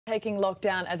Taking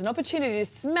lockdown as an opportunity to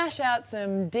smash out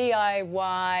some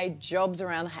DIY jobs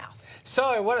around the house.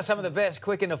 So, what are some of the best,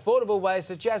 quick and affordable ways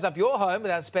to jazz up your home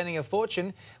without spending a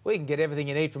fortune? We can get everything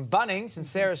you need from Bunnings, and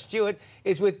Sarah Stewart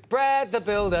is with Brad the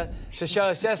Builder to show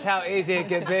us just how easy it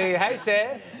can be. Hey,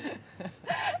 Sarah.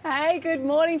 Hey, good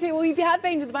morning to you. Well, if you have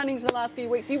been to the Bunnings in the last few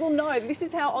weeks, you will know this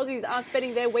is how Aussies are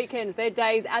spending their weekends, their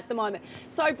days at the moment.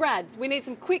 So, Brad, we need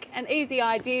some quick and easy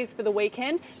ideas for the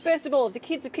weekend. First of all, if the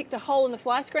kids have kicked a hole in the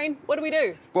fly screen, what do we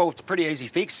do? Well, it's a pretty easy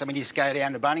fix. I mean, you just go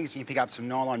down to Bunnings and you pick up some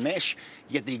nylon mesh,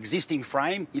 you get the existing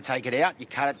frame, you take it out, you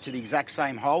cut it to the exact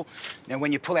same hole. Now,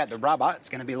 when you pull out the rubber, it's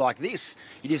going to be like this.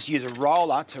 You just use a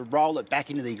roller to roll it back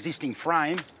into the existing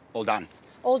frame. All done.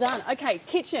 All done. Okay,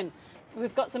 kitchen.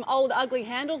 We've got some old ugly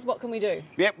handles. What can we do?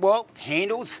 Yep, well,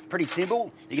 handles, pretty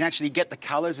simple. You can actually get the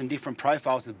colours and different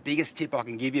profiles. The biggest tip I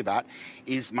can give you about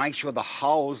is make sure the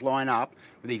holes line up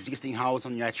with the existing holes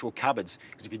on your actual cupboards.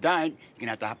 Because if you don't, you're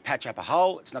going to have to patch up a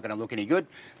hole. It's not going to look any good.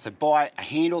 So buy a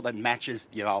handle that matches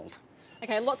your old.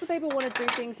 Okay, lots of people want to do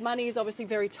things. Money is obviously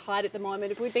very tight at the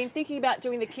moment. If we've been thinking about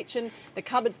doing the kitchen, the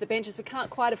cupboards, the benches, we can't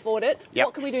quite afford it. Yep.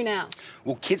 What can we do now?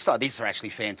 Well, kits like this are actually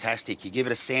fantastic. You give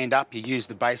it a sand up, you use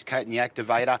the base coat and the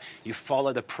activator, you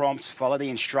follow the prompts, follow the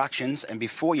instructions, and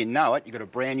before you know it, you've got a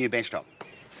brand new bench top.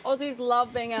 Aussies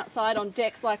love being outside on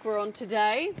decks like we're on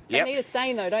today. They need a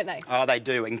stain though, don't they? Oh, they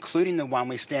do, including the one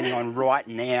we're standing on right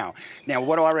now. Now,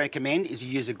 what I recommend is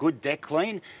you use a good deck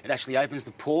clean. It actually opens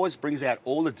the pores, brings out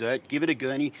all the dirt, give it a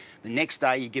gurney. The next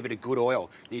day, you give it a good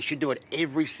oil. Now, you should do it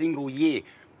every single year.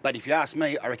 But if you ask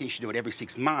me, I reckon you should do it every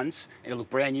 6 months. It'll look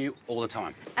brand new all the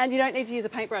time. And you don't need to use a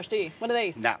paintbrush, do you? What are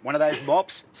these? Nah, one of those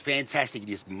mops, it's fantastic. You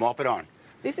just mop it on.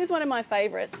 This is one of my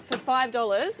favourites. For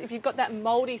 $5, if you've got that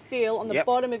mouldy seal on the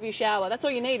bottom of your shower, that's all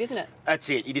you need, isn't it?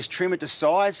 That's it. You just trim it to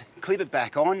size, clip it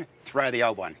back on, throw the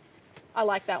old one. I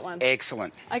like that one.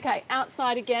 Excellent. Okay,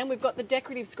 outside again, we've got the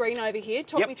decorative screen over here.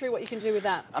 Talk me through what you can do with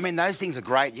that. I mean, those things are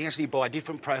great. You can actually buy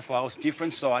different profiles,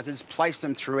 different sizes, place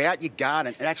them throughout your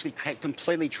garden. It actually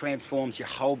completely transforms your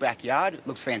whole backyard. It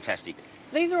looks fantastic.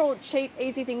 So these are all cheap,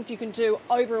 easy things you can do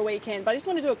over a weekend. But I just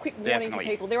want to do a quick warning to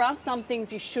people. There are some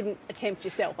things you shouldn't attempt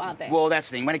yourself, aren't there? Well, that's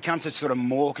the thing. When it comes to sort of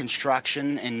more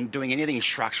construction and doing anything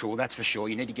structural, that's for sure.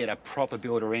 You need to get a proper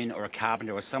builder in, or a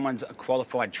carpenter, or someone's a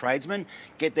qualified tradesman.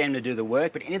 Get them to do the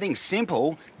work. But anything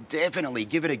simple, definitely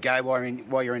give it a go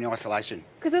while you're in isolation.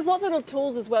 Because there's lots of little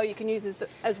tools as well you can use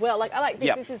as well. Like, I like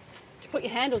this. This is to put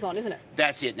your handles on, isn't it?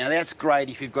 That's it. Now, that's great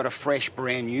if you've got a fresh,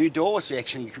 brand new door, so you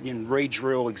actually can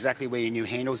re-drill exactly where your new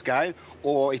handles go,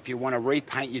 or if you want to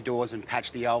repaint your doors and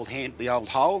patch the old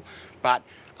hole. But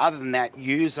other than that,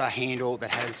 use a handle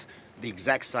that has the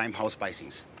exact same hole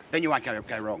spacings. Then you won't go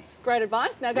wrong. Great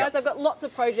advice. Now, guys, I've got lots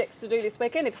of projects to do this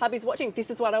weekend. If hubby's watching,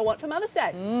 this is what I want for Mother's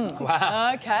Day.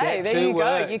 Wow. Okay, there you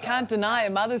go. You can't deny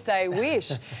a Mother's Day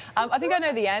wish. I think I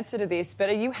know the answer to this, but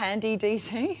are you handy,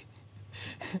 DC?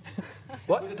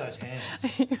 What? Look at those hands.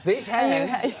 These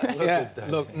hands?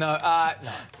 Look, no.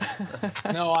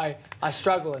 No, I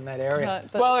struggle in that area.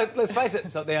 No, well, let's face it,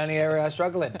 it's not the only area I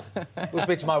struggle in. We'll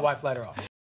speak to my wife later on.